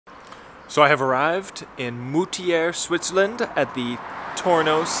So I have arrived in Moutier, Switzerland at the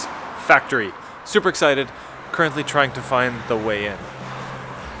TORNOS factory. Super excited, currently trying to find the way in.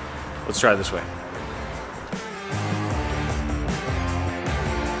 Let's try this way.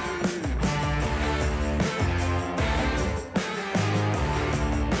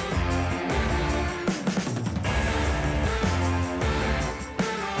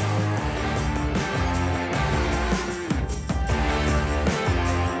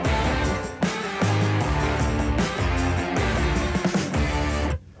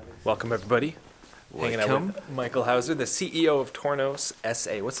 Welcome everybody. Hanging out with Michael Hauser, the CEO of TORNOS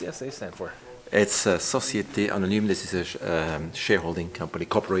SA. What's the SA stand for? It's a Société Anonyme. This is a shareholding company,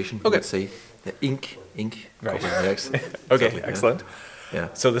 corporation, let's say. Inc. Right. Yes. Okay, Exactly, excellent. Yeah.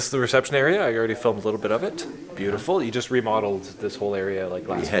 So this is the reception area. I already filmed a little bit of it. Beautiful. You just remodeled this whole area like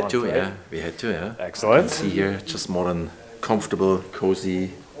last month, We had to, right? yeah. We had to, yeah. Excellent. You can see here, just modern, comfortable,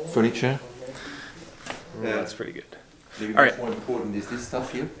 cozy furniture. That's pretty good. Maybe All right. more important is this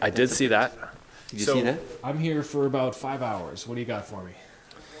stuff here. I did see that. Did you see that? I'm here for about 5 hours. What do you got for me?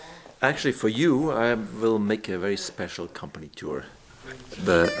 Actually, for you, I will make a very special company tour.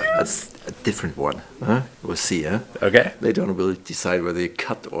 But a different one. Huh? We'll see, huh? Okay. Later on, we'll decide whether you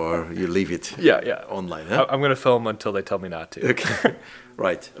cut or you leave it Yeah. online. Huh? I'm going to film until they tell me not to. Okay.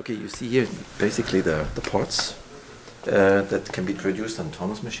 Right. Okay, you see here basically the parts that can be produced on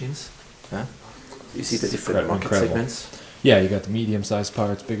TORNOS machines. Huh? You see the different market segments. Yeah, you got the medium-sized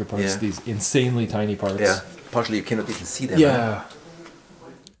parts, bigger parts, Yeah. these insanely tiny parts. Yeah. Partially you cannot even see them. Yeah.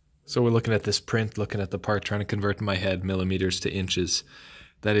 So we're looking at this print, looking at the part, trying to convert in my head millimeters to inches.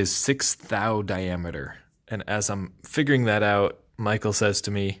 That is 6 thou diameter. And as I'm figuring that out, Michael says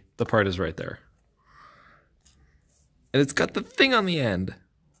to me, the part is right there. And it's got the thing on the end.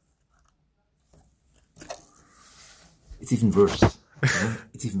 It's even worse.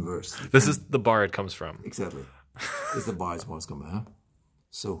 It's even worse. This is the bar it comes from. Exactly. It's the bar it's coming, huh?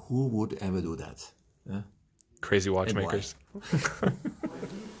 So who would ever do that? Yeah. Crazy watchmakers.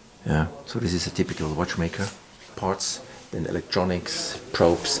 Yeah. So this is a typical watchmaker. Parts, then electronics,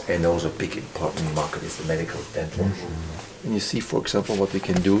 probes, and also a big important market is the medical dental. And you see, for example, what we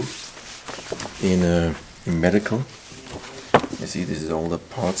can do in medical. You see, this is all the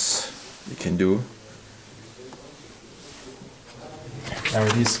parts we can do. Now, are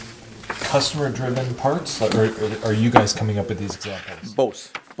these customer-driven parts, or are you guys coming up with these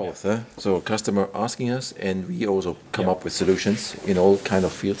examples? Both. Huh? So customer asking us, and we also come up with solutions in all kind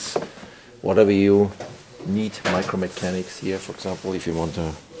of fields. Whatever you need, micromechanics here, for example, if you want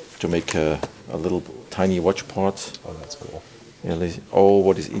to make a little tiny watch part. Oh, that's cool. Yeah, all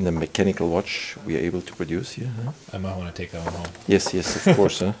what is in a mechanical watch, we are able to produce here. Huh? I might want to take that one home. Yes, of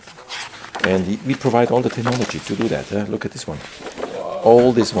course. Huh? And we provide all the technology to do that. Huh? Look at this one.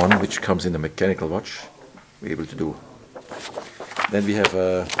 All this one, which comes in a mechanical watch, we're able to do. Then we have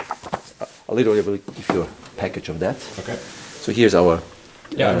a little, I will give you a package of that. Okay. So here's our...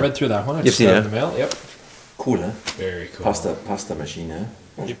 Yeah, I read through that one. I you've just seen got it it? in the mail. Yep. Cool, huh? Very cool. Pasta machine,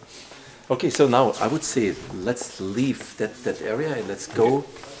 huh? Yep. Okay, so now I would say let's leave that area and let's go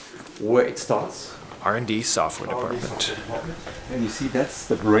where it starts. R&D software department. And you see that's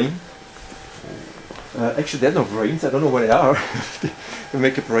the brain. Actually, there are no brains. I don't know where they are. We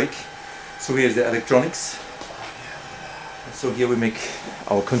make a break. So here's the electronics. So here we make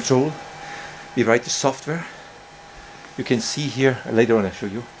our control. We write the software. You can see here, later on I'll show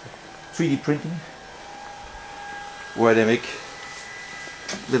you, 3D printing, where they make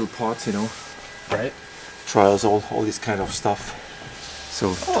little parts, you know. Right. Trials, all this kind of stuff.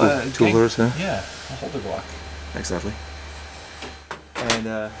 So toolers, huh? Yeah, a holder block. Exactly.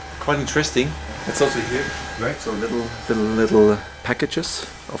 And quite interesting. It's also here, Right. so little packages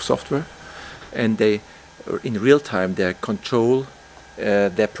of software, and they, in real time, they control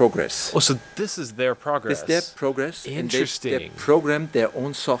their progress. Oh, so this is their progress. It's their progress. Interesting. And they program their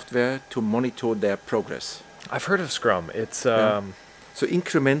own software to monitor their progress. I've heard of Scrum. It's So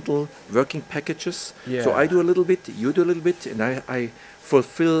incremental working packages. Yeah. So I do a little bit, you do a little bit, and I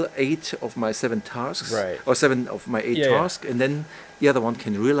fulfill 8 of my 7 tasks, Right. or 7 of my 8 tasks, and then the other one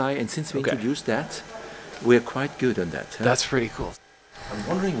can rely. And since we introduced that, we're quite good on that. Huh? That's pretty cool. I'm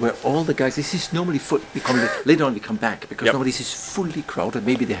wondering where all the guys. This is normally later on we come back because normally this is fully crowded.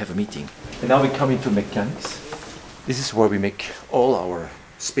 Maybe they have a meeting. And now we come into mechanics. This is where we make all our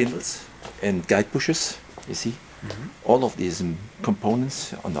spindles and guide bushes. You see. All of these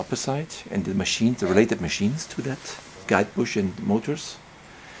components on the upper side and the machines, the related machines to that, guide bush and motors.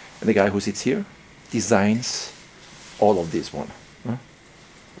 And the guy who sits here designs all of this one. Huh?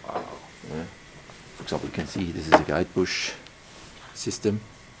 Wow. Yeah. For example, you can see this is a guide bush system.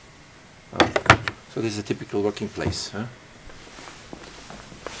 So this is a typical working place. Hein?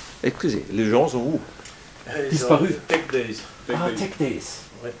 Excusez, les gens sont où? Disparus. Tech days. Ah, Tech Days.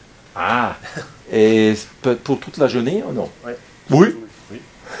 Ouais. Ah. Et pour toute la journée ou non? Ouais. Oui. Oui.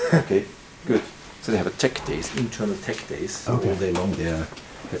 Okay, good. So they have a Tech Days, internal Tech Days. So Okay. all day long they have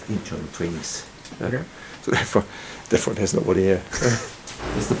internal trainings. Okay. So therefore there's nobody here. This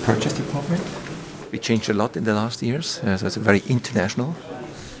is the purchase department. We changed a lot in the last years, so it's very international.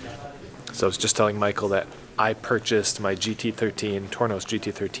 So I was just telling Michael that I purchased my GT13, Tornos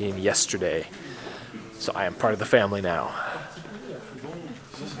GT13 yesterday. So I am part of the family now.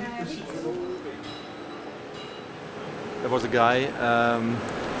 There was a guy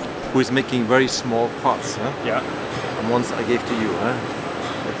who is making very small parts. Huh? Yeah. And once I gave to you, huh?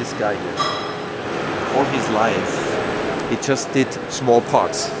 Like this guy here. All his life, he just did small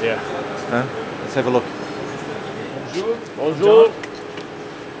parts. Yeah. Huh? Let's have a look. Bonjour.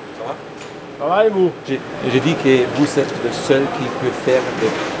 Ça va? Ça va et vous? J'ai dit que vous êtes le seul qui peut faire des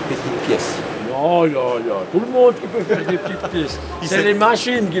petites pièces. Non, non, non. Tout le monde qui peut faire des petites pièces. C'est les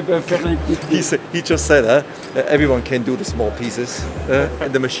machines qui peuvent faire les petites pièces. He just said, everyone can do the small pieces,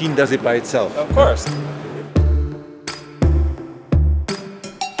 and the machine does it by itself. Of course.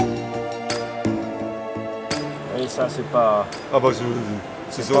 Et ça, c'est pas... Ah bah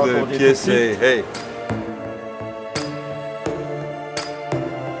ce sont des des pièces, hey.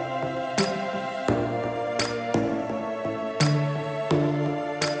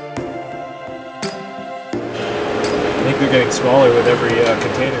 I think they're getting smaller with every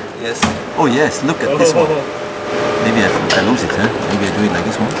container. Yes. Oh yes, look at this one. Maybe I lose it, huh? Maybe I do it like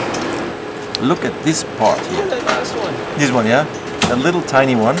this one. Look at this part here. The last one. This one, yeah? A little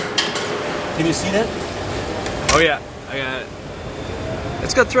tiny one. Can you see that? Oh yeah, I got it.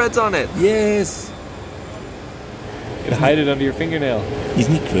 It's got threads on it. Yes. You can hide it under your fingernail.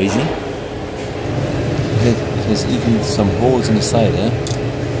 Isn't it crazy? It has even some holes in the side, huh?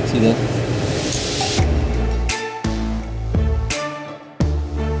 See that?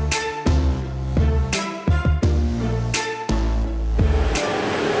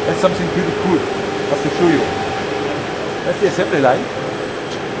 That's something pretty cool. I have to show you. That's the assembly line.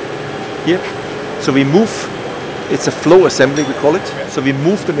 Here. So we move, it's a flow assembly we call it. So we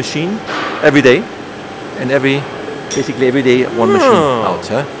move the machine every day. And basically every day one machine out.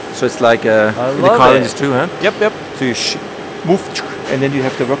 Huh? So it's like in the car industry, huh? Yep, yep. So you move, and then you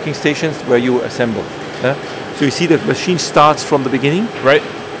have the working stations where you assemble. So you see the machine starts from the beginning, Right.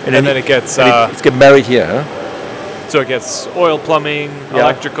 And then it gets it's get married here. Huh? so it gets oil, plumbing, Yeah.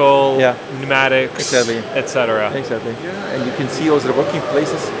 electrical, Yeah. pneumatics, Exactly. etc. Exactly. Yeah, and you can see also the working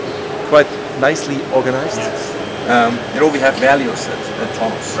places quite nicely organized. We have values at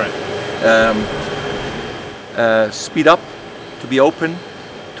TORNOS. Right. Speed up, to be open,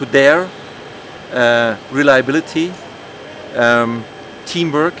 to dare, reliability,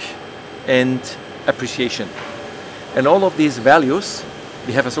 teamwork, and appreciation. And all of these values,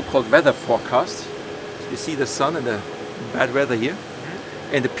 we have a so-called weather forecast. You see the sun and the bad weather here,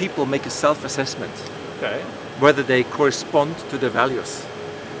 and the people make a self-assessment Okay. whether they correspond to the values.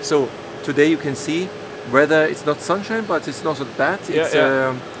 So today you can see whether it's not sunshine, but it's not so bad.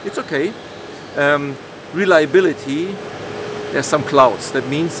 It's okay. Reliability, there's some clouds. That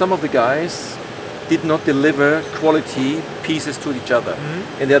means some of the guys did not deliver quality pieces to each other,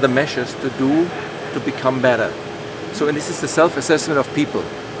 and there are the measures to do to become better. So, and this is the self-assessment of people.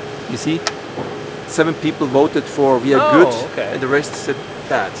 You see, 7 people voted for we are good, okay. and the rest said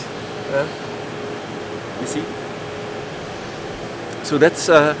bad. You see. So that's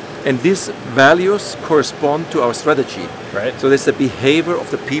and these values correspond to our strategy. Right. So that's the behavior of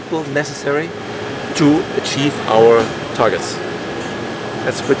the people necessary to achieve our targets.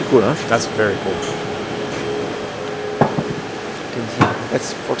 That's pretty cool, huh? That's very cool.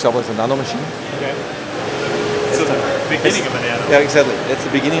 That's, for example, it's a nano machine. Okay. So the beginning of a nano. Yeah, exactly. That's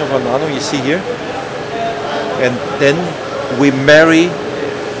the beginning of a nano you see here. And then we marry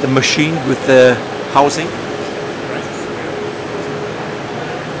the machine with the housing.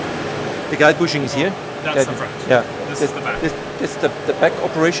 The guide bushing is here. That's the front. Yeah. This is the back. This the back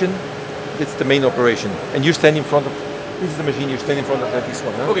operation. It's the main operation. And you stand in front of, this is the machine, you stand in front of like this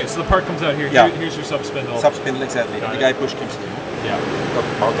one. Huh? Okay, so the part comes out here. Yeah. Here's your sub spindle. Subspindle, exactly. Got The it. guide bush comes here.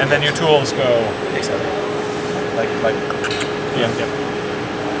 Yeah. And then your tools go. Exactly. Like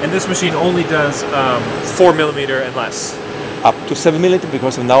And this machine only does 4mm and less. up to 7mm,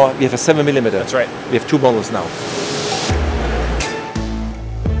 because now we have a 7mm. That's right. We have 2 models now.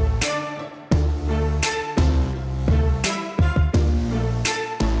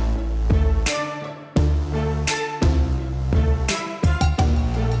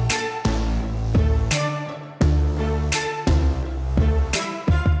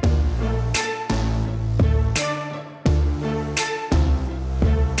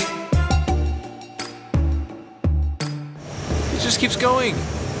 keeps going.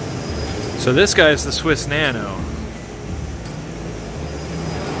 So this guy is the Swiss Nano.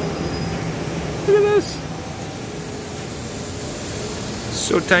 Look at this.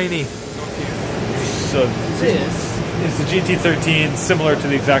 So tiny. So this is the GT13, similar to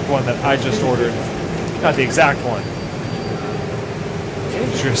the exact one that I just ordered. Not the exact one.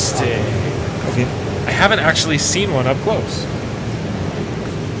 Interesting. Okay. I haven't actually seen one up close.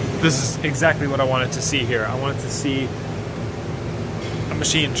 This is exactly what I wanted to see here. I wanted to see a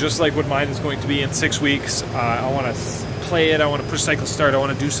machine just like what mine is going to be in 6 weeks. I want to play it. I want to push cycle start. I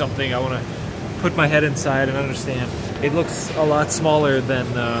want to do something. I want to put my head inside and understand. It looks a lot smaller than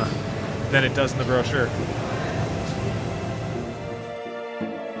it does in the brochure.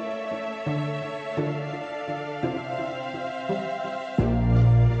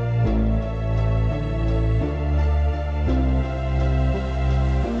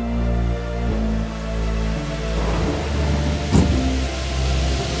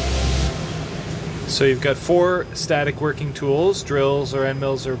 So you've got 4 static working tools, drills or end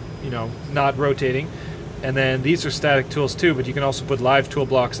mills are, not rotating. And then these are static tools too, but you can also put live tool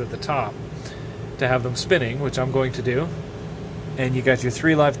blocks at the top to have them spinning, which I'm going to do. And you got your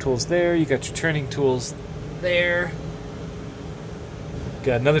 3 live tools there, you got your turning tools there.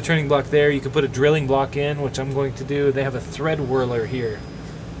 Got another turning block there, you can put a drilling block in, which I'm going to do. They have a thread whirler here,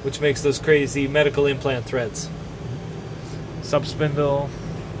 which makes those crazy medical implant threads. Sub spindle,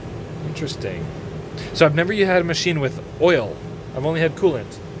 interesting. So I've never had a machine with oil. I've only had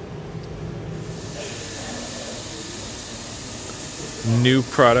coolant. New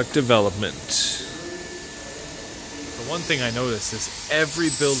product development. The one thing I noticed is every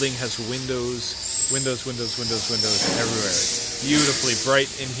building has windows everywhere. It's beautifully bright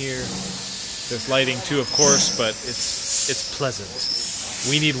in here. There's lighting too, of course, but it's pleasant.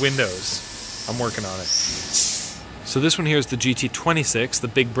 We need windows. I'm working on it. So this one here is the GT26, the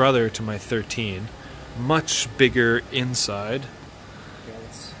big brother to my 13. Much bigger inside.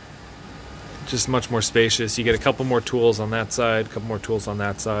 Just much more spacious. You get a couple more tools on that side, a couple more tools on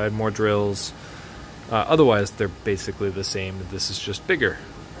that side, more drills. Otherwise, they're basically the same. This is just bigger.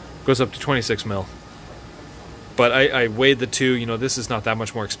 Goes up to 26 mil. But I weighed the two. This is not that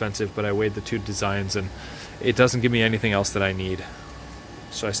much more expensive, but I weighed the 2 designs, and it doesn't give me anything else that I need.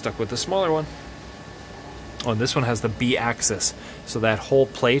 So I stuck with the smaller one. Oh, and this one has the B axis. So that whole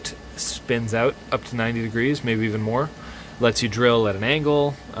plate spins out up to 90 degrees, maybe even more. Lets you drill at an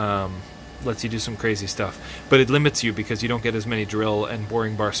angle. Lets you do some crazy stuff. But it limits you because you don't get as many drill and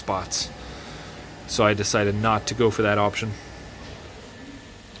boring bar spots. So I decided not to go for that option.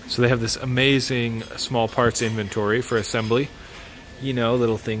 So they have this amazing small parts inventory for assembly.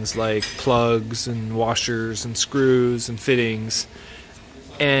 Little things like plugs and washers and screws and fittings.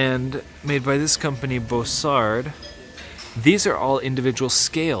 And made by this company, Bossard. These are all individual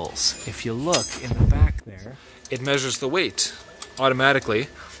scales. If you look in the back there, it measures the weight automatically.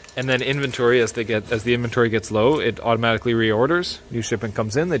 And then inventory, as the inventory gets low, it automatically reorders. New shipment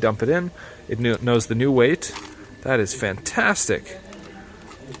comes in, they dump it in. It knows the new weight. That is fantastic.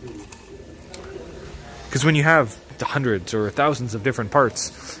 Because when you have hundreds or thousands of different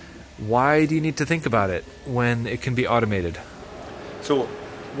parts, why do you need to think about it when it can be automated? So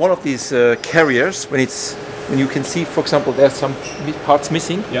one of these carriers, when you can see, for example, there's some parts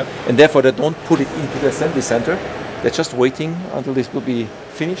missing, yep, and therefore they don't put it into the assembly center. They're just waiting until this will be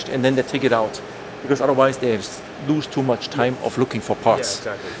finished, and then they take it out, because otherwise they lose too much time of looking for parts.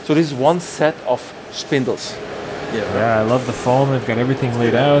 Yeah, exactly. So this is one set of spindles. Yeah, I love the foam. They've got everything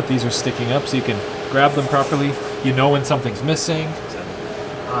laid out. These are sticking up so you can grab them properly. You know when something's missing.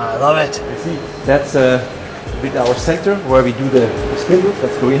 I love it. You see, that's with our center where we do the spindles.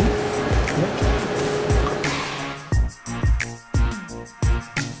 Let's go in. Yeah.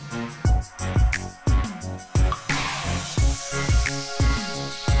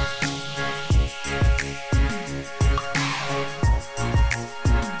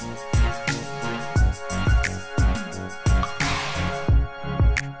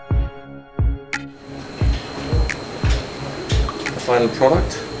 Final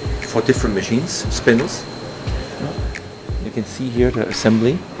product for different machines, spindles. You can see here the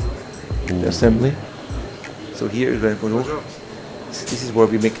assembly. The assembly. So here is this is where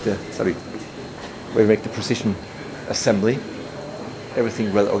we make the precision assembly.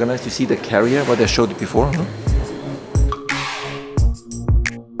 Everything well organized. You see the carrier, what I showed you before. Huh?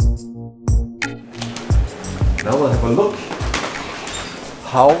 Now we'll have a look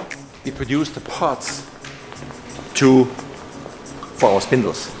how we produce the parts for our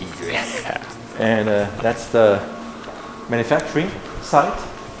spindles. Yeah. And that's the manufacturing side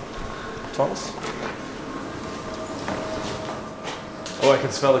of TORNOS. Oh, I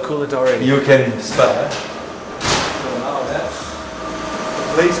can smell the coolant already. You can smell it. So now that's the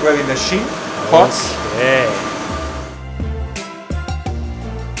place where we machine parts. Okay.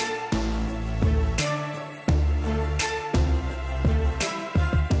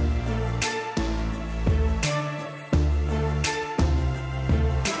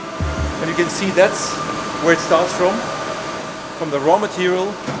 And you can see that's where it starts from the raw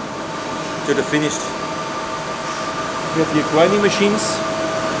material to the finished. We have the grinding machines.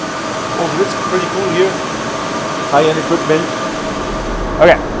 Oh, this is pretty cool here. High-end equipment.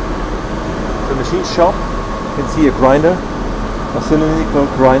 Okay. The machine shop. You can see a grinder, a cylindrical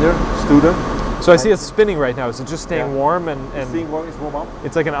grinder, Studer. So I see it's spinning right now. Is it just staying warm and Staying warm is warm up.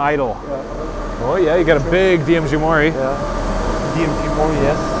 it's like an idle? Yeah. Oh yeah, you got a big DMG Mori. Yeah. DMG Mori,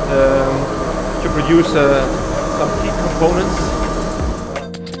 yes. To produce some key components.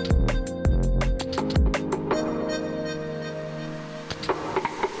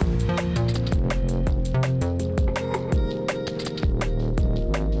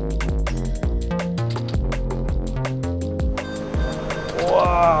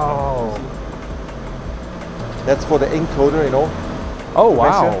 Wow. That's for the encoder, you know. Oh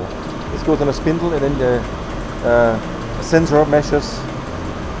wow. Measure. This goes on a spindle, and then the sensor measures.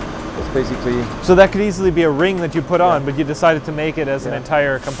 It's basically. So that could easily be a ring that you put on, but you decided to make it as an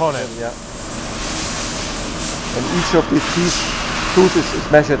entire component. Yeah. And each of these tools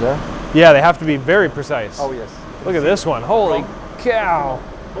is measured, huh? Yeah, they have to be very precise. Oh yes. Look at this one. Holy cow.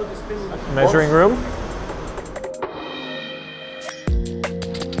 Measuring room.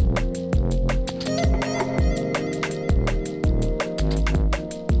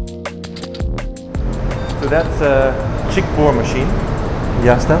 So that's a chick bore machine.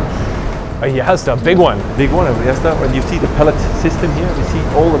 Yasta. A Yazda, big one. Big one, Yasta. When you see the pallet system here, you see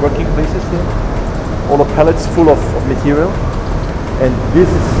all the working places here. All the pallets full of material. And this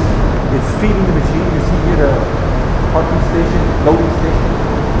is it's feeding the machine. You see here the parking station, loading station.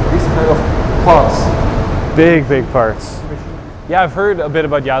 This kind of parts. Big, big parts. Yeah, I've heard a bit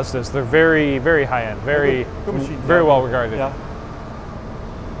about Yazdas. They're very, very high end, very, very well regarded. Yeah.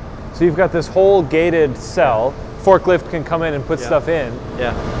 So you've got this whole gated cell. Forklift can come in and put stuff in.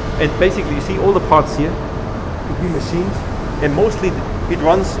 Yeah. And basically, you see all the parts here between machines, and mostly it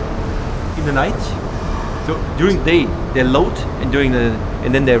runs in the night. So during the day they load, and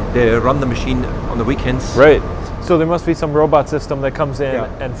then they run the machine on the weekends. Right. So there must be some robot system that comes in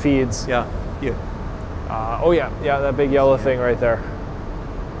and feeds. Yeah. Here. Oh yeah, that big yellow thing right there.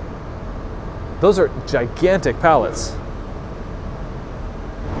 Those are gigantic pallets.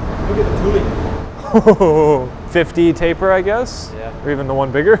 Look at the tooling. 50 taper, I guess? Yeah. Or even the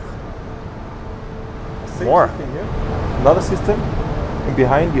one bigger? Same More. system here. Another system, and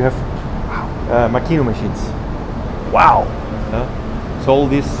behind you have Makino machines. Wow. So all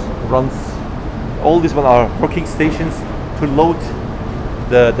these one are working stations to load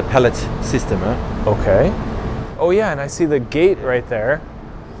the pallet system. Okay. Oh yeah, and I see the gate right there.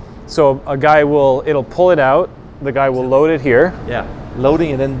 So a guy it'll pull it out, the guy will load it here. Yeah.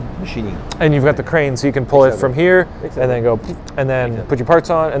 Loading and then machining. And you've got the crane, so you can pull it from here, and then go, and then put your parts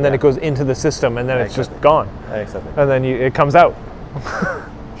on, and then it goes into the system, and then it's just gone. Exactly. And then it comes out.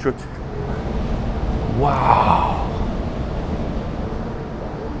 Shoot. Wow.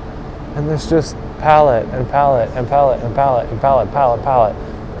 And there's just pallet and pallet and pallet and pallet and pallet, pallet.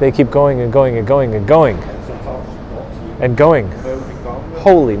 They keep going and going and going and going. And going.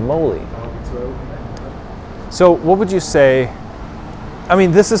 Holy moly. So what would you say? I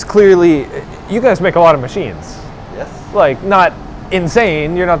mean, this is clearly, you guys make a lot of machines. Yes. Like, not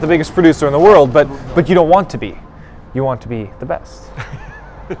insane, you're not the biggest producer in the world, but you don't want to be. You want to be the best.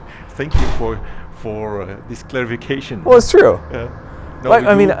 Thank you for this clarification. Well, it's true. No, Like,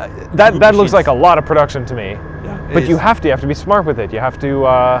 I mean, that looks like a lot of production to me. Yeah, but you have to be smart with it. You have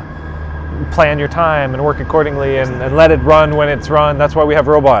to plan your time and work accordingly and let it run when it's run. That's why we have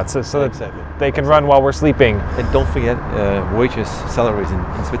robots, so that they can run while we're sleeping. And don't forget, wages, salaries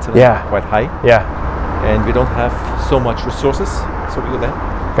in Switzerland are quite high. Yeah. And we don't have so much resources, so we go there.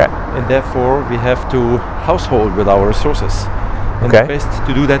 Okay. And therefore we have to household with our resources. And the best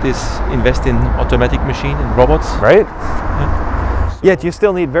to do that is invest in automatic machine and robots. Right. Yet you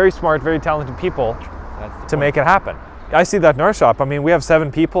still need very smart, very talented people to make it happen. I see that in our shop. I mean, we have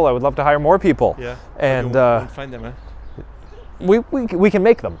 7 people. I would love to hire more people. Yeah. And you won't find them, we can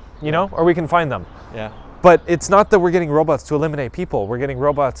make them, you know, or we can find them. Yeah. But it's not that we're getting robots to eliminate people. We're getting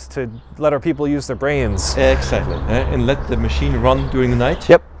robots to let our people use their brains. Exactly. And let the machine run during the night.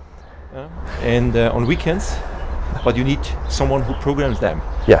 Yep. And on weekends. But you need someone who programs them.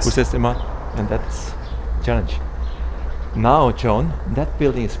 Yes. Who sets them up. And that's a challenge. Now, John, that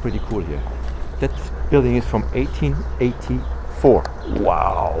building is pretty cool here. That building is from 1884.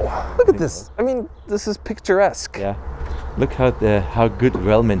 Wow. Look at this. I mean, this is picturesque. Yeah. Look how good,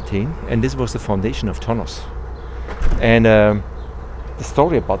 well maintained. And this was the foundation of Tornos. And the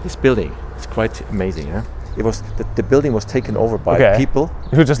story about this building is quite amazing. Huh? It was the building was taken over by people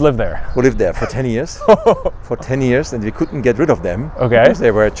who just lived there. Who lived there for 10 years. For 10 years, and we couldn't get rid of them. Okay. Because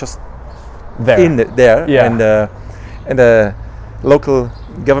they were just there. There. Yeah. And the local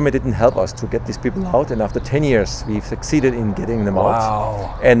government didn't help us to get these people out. And after 10 years, we've succeeded in getting them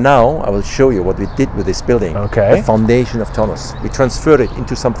out. And now I will show you what we did with this building. Okay. The foundation of Tornos. We transferred it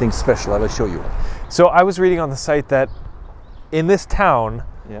into something special. I will show you. So I was reading on the site that in this town,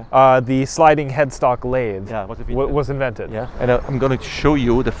 the sliding headstock lathe was invented. Yeah, and I'm going to show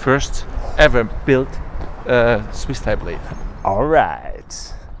you the first ever built Swiss type lathe. All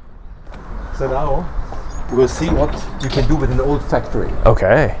right. So now we'll see what you can do with an old factory.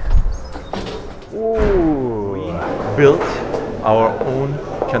 Okay. Ooh. We built our own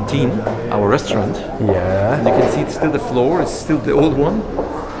canteen, our restaurant. Yeah. And you can see it's still the floor, it's still the old one.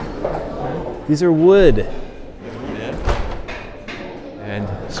 These are wood. And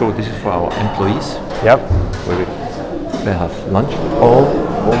so this is for our employees. Yep. Where they have lunch. All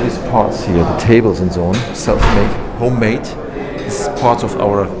these parts here, the tables and so on, self-made, homemade. This is part of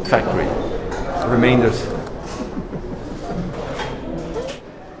our factory. The remainders.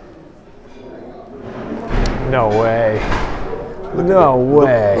 No way. No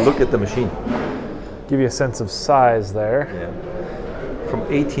way. Look at the machine. Give you a sense of size there. Yeah. From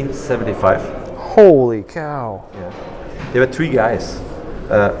 1875. Holy cow. Yeah. There were 3 guys.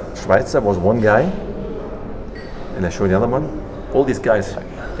 Schweizer was one guy, and I show you the other one. All these guys,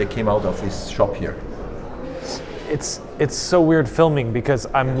 they came out of this shop here. It's so weird filming because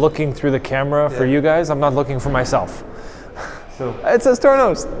I'm looking through the camera for you guys. I'm not looking for myself. So it says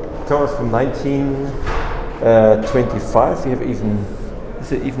Tornos. Tornos from 1925. We have even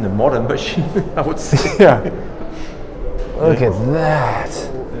a modern machine, I would say. Yeah. Look at that.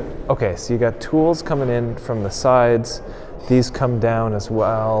 Okay, so you got tools coming in from the sides. These come down as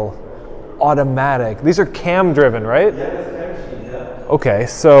well. Automatic. These are cam driven, right? Yeah. Okay,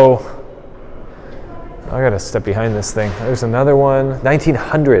 so I gotta step behind this thing. There's another one.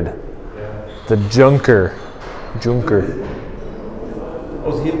 1900. Yeah. The Junker.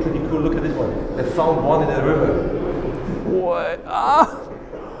 Oh, here pretty cool. Look at this one. They found one in the river. What? Ah!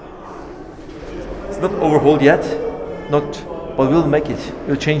 It's not overhauled yet. But we'll make it.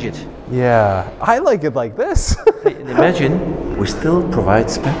 We'll change it. Yeah, I like it like this. Hey, and imagine we still provide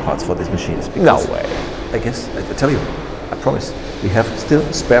spare parts for these machines. No way. I guess, I tell you, I promise, we have still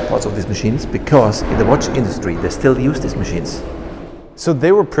spare parts of these machines because in the watch industry they still use these machines. So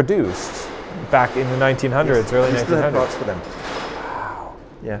they were produced back in the 1900s, early 1900s. We still have parts for them. Wow.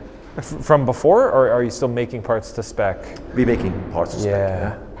 Yeah. From before, or are you still making parts to spec? We're making parts to spec.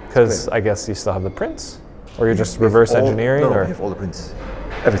 Yeah, because I guess you still have the prints, or you're just reverse engineering. No, we have all the prints,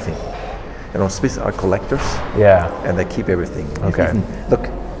 everything. You know, Swiss are collectors. Yeah. And they keep everything. Okay.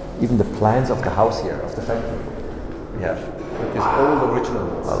 Even the plans of the house here, of the factory, we have. Look, it's all the original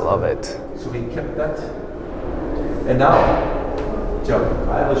ones. I love it. So we kept that. And now, John,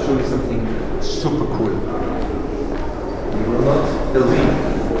 I will show you something super cool. You will not believe.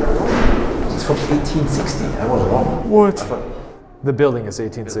 It's from 1860. I was wrong. What? The building is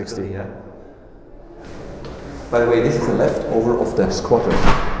 1860. Yeah. By the way, this is the leftover of the squatter.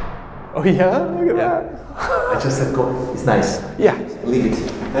 Oh yeah? Look at that. I just said, go. It's nice. Yeah. Leave it.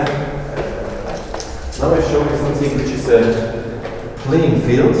 Yeah. Now I show you something which is a playing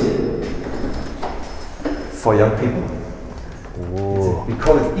field for young people. Whoa. We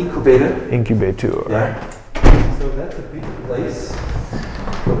call it incubator. Incubator. Yeah. So that's a big place.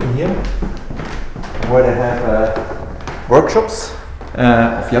 Look in here, where they have workshops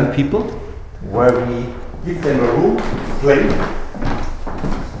of young people, where we give them a room to play.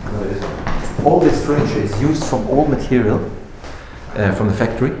 All this furniture is used from old material from the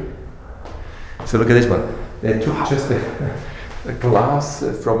factory. So look at this one. They took just the glass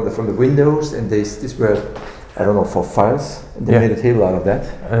from the windows, and these were, I don't know, for files. And they made a table out of that.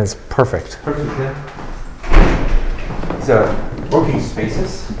 And it's perfect. Perfect, yeah. These are working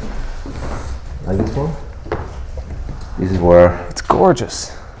spaces, like this one. This is where it's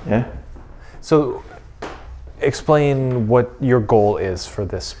gorgeous. Yeah. So, explain what your goal is for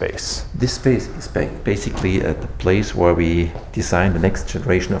this space. This space is basically the place where we design the next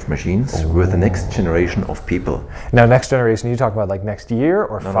generation of machines with the next generation of people. Now, next generation, you talk about like next year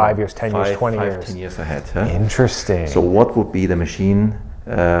or 5 years, 10 years, 20 years? 10 years ahead. Huh? Interesting. So what would be the machine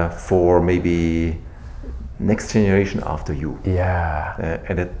for maybe next generation after you. Yeah.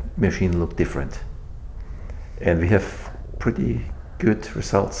 And that machine look different. And we have pretty good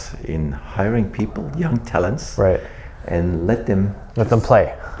results in hiring people, young talents, Right. and let them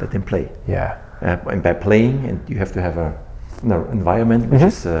play. Let them play. Yeah. And by playing, and you have to have a environment which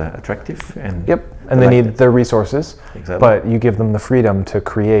is attractive. And yep. And they need their resources. Exactly. But you give them the freedom to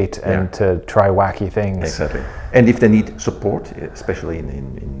create and to try wacky things. Exactly. And if they need support, especially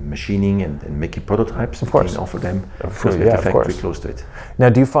in machining and making prototypes, of course, we can offer them. Because we have the factory close to it. Now,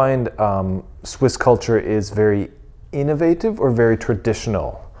 do you find Swiss culture is very innovative or very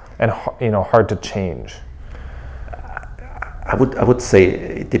traditional, and hard to change? I would say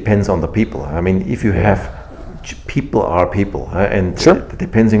it depends on the people. I mean, if you have people are people, and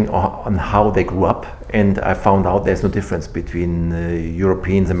depending on how they grew up. And I found out there's no difference between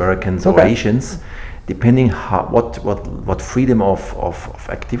Europeans, Americans, or Asians, depending what freedom of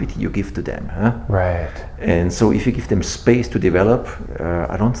activity you give to them. Right. And so if you give them space to develop,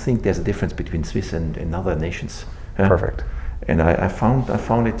 I don't think there's a difference between Swiss and other nations. Perfect. And I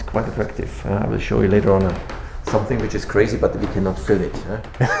found it quite attractive. I will show you later on something which is crazy, but we cannot film it.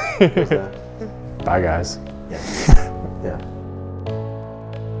 Bye, guys. Yeah. Yeah.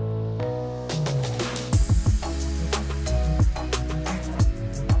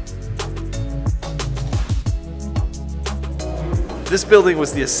 This building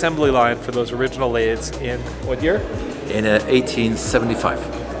was the assembly line for those original lathes in what year? In 1875,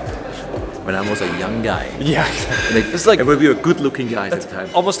 when I was a young guy. Yeah, It's like we were good-looking guys at the time.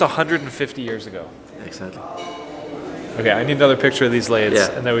 Almost 150 years ago. Exactly. Okay, I need another picture of these lathes,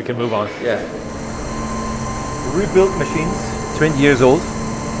 and then we can move on. Yeah. Rebuilt machines, 20 years old.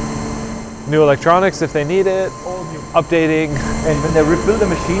 New electronics if they need it. All new. Updating. And when they rebuild a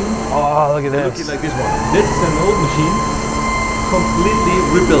machine, Oh, look at they're this. looking like this one. This is an old machine, completely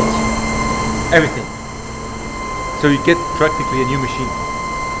rebuilt. Everything. So you get practically a new machine.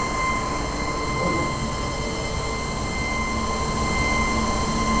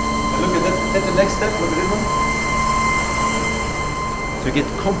 And look at that. That's the next step. Look at this one. So you get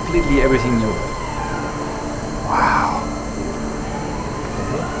completely everything new. Wow.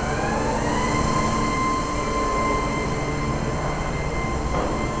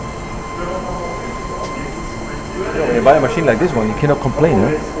 When you buy a machine like this one, you cannot complain,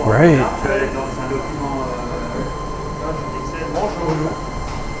 huh? Right.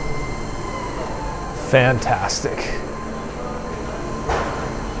 Fantastic.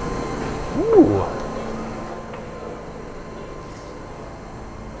 Ooh.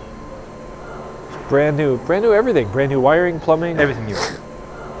 Brand new everything. Brand new wiring, plumbing. Everything new.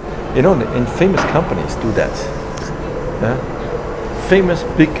 You know, and famous companies do that. Famous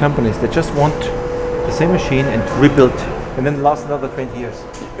big companies, they just want the same machine and rebuild, and then last another 20 years.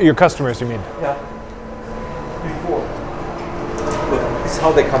 Your customers, you mean? Yeah. Before. Look, this is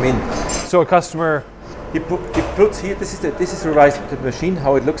how they come in. So a customer. He puts here. This is revised the machine,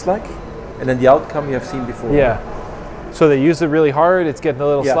 how it looks like, and then the outcome you have seen before. Yeah. So they use it really hard. It's getting a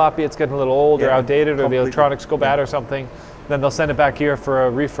little sloppy. It's getting a little old or outdated, or the electronics go bad or something. Then they'll send it back here for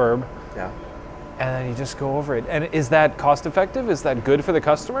a refurb. Yeah. And then you just go over it. And is that cost effective? Is that good for the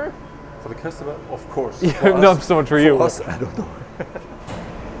customer? For the customer, of course. Yeah, not so much for you. For us, I don't know.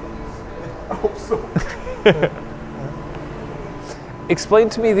 I hope so. Explain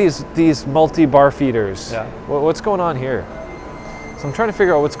to me these multi-bar feeders. Yeah. What's going on here? So I'm trying to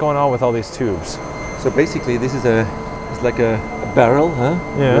figure out what's going on with all these tubes. So basically, this is it's like a barrel,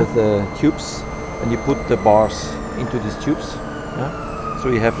 Yeah. with tubes, and you put the bars into these tubes. So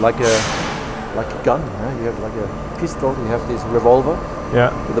you have like a gun. You have like a pistol. You have this revolver.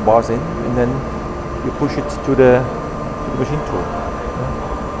 Yeah. With the bars in, and then you push it to the machine tool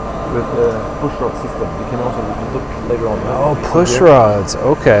with the push rod system. You can also look later on. Oh, push rods.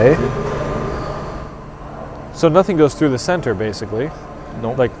 Okay. So nothing goes through the center, basically.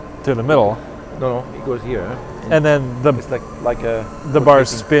 No. Like to the middle. No, it goes here. And then it's like a the bars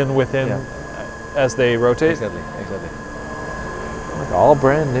spin within as they rotate. Exactly. Like all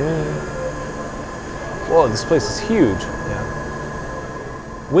brand new. Whoa, this place is huge. Yeah.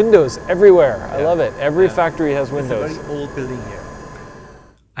 Windows everywhere. I love it. Every factory has windows. It's a very old building here.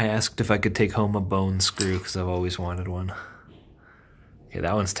 I asked if I could take home a bone screw because I've always wanted one. Okay,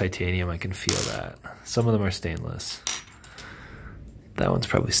 that one's titanium. I can feel that. Some of them are stainless. That one's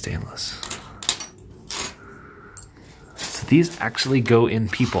probably stainless. So these actually go in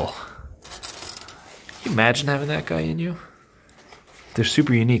people. Can you imagine having that guy in you? They're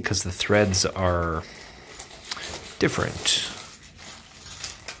super unique because the threads are different.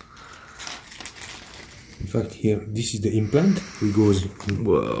 In fact, here, this is the implant. It goes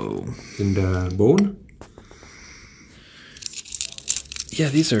Whoa. in the bone. Yeah,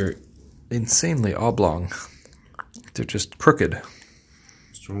 these are insanely oblong. They're just crooked.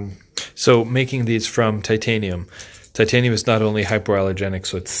 So making these from titanium. Titanium is not only hypoallergenic,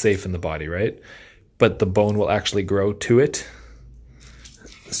 so it's safe in the body, right? But the bone will actually grow to it.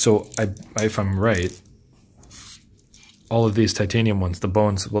 So if I'm right, all of these titanium ones, the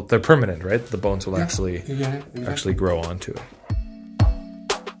bones, well, they're permanent, right? The bones will actually grow onto it.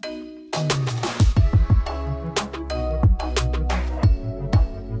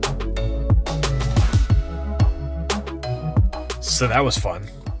 So that was fun.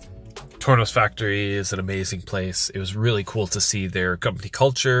 Tornos factory is an amazing place. It was really cool to see their company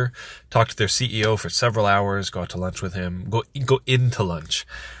culture, talk to their CEO for several hours, go out to lunch with him, go into lunch.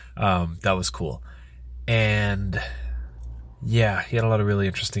 That was cool. And yeah, he had a lot of really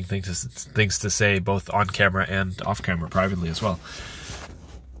interesting things to say, both on camera and off camera, privately as well.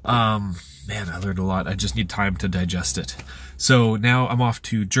 Man, I learned a lot. I just need time to digest it. So now I'm off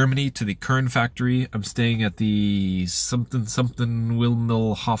to Germany, to the Kern factory. I'm staying at the something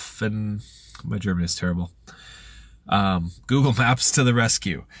Wilmelhofen. My German is terrible. Google Maps to the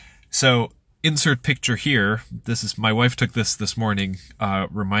rescue. So insert picture here. This is, my wife took this morning,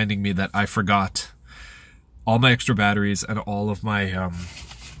 reminding me that I forgot all my extra batteries and all of my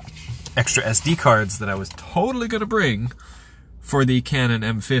extra SD cards that I was totally going to bring for the Canon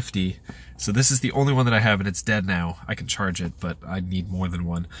M50. So this is the only one that I have, and it's dead now. I can charge it, but I need more than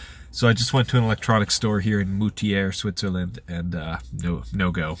one. So I just went to an electronics store here in Moutier, Switzerland, and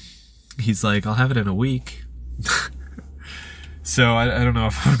no go. He's like, I'll have it in a week. So I don't know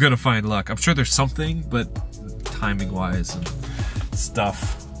if I'm gonna find luck. I'm sure there's something, but timing-wise and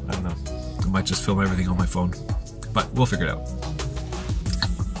stuff, I don't know. I might just film everything on my phone, but we'll figure it out.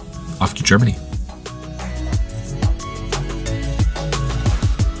 Off to Germany.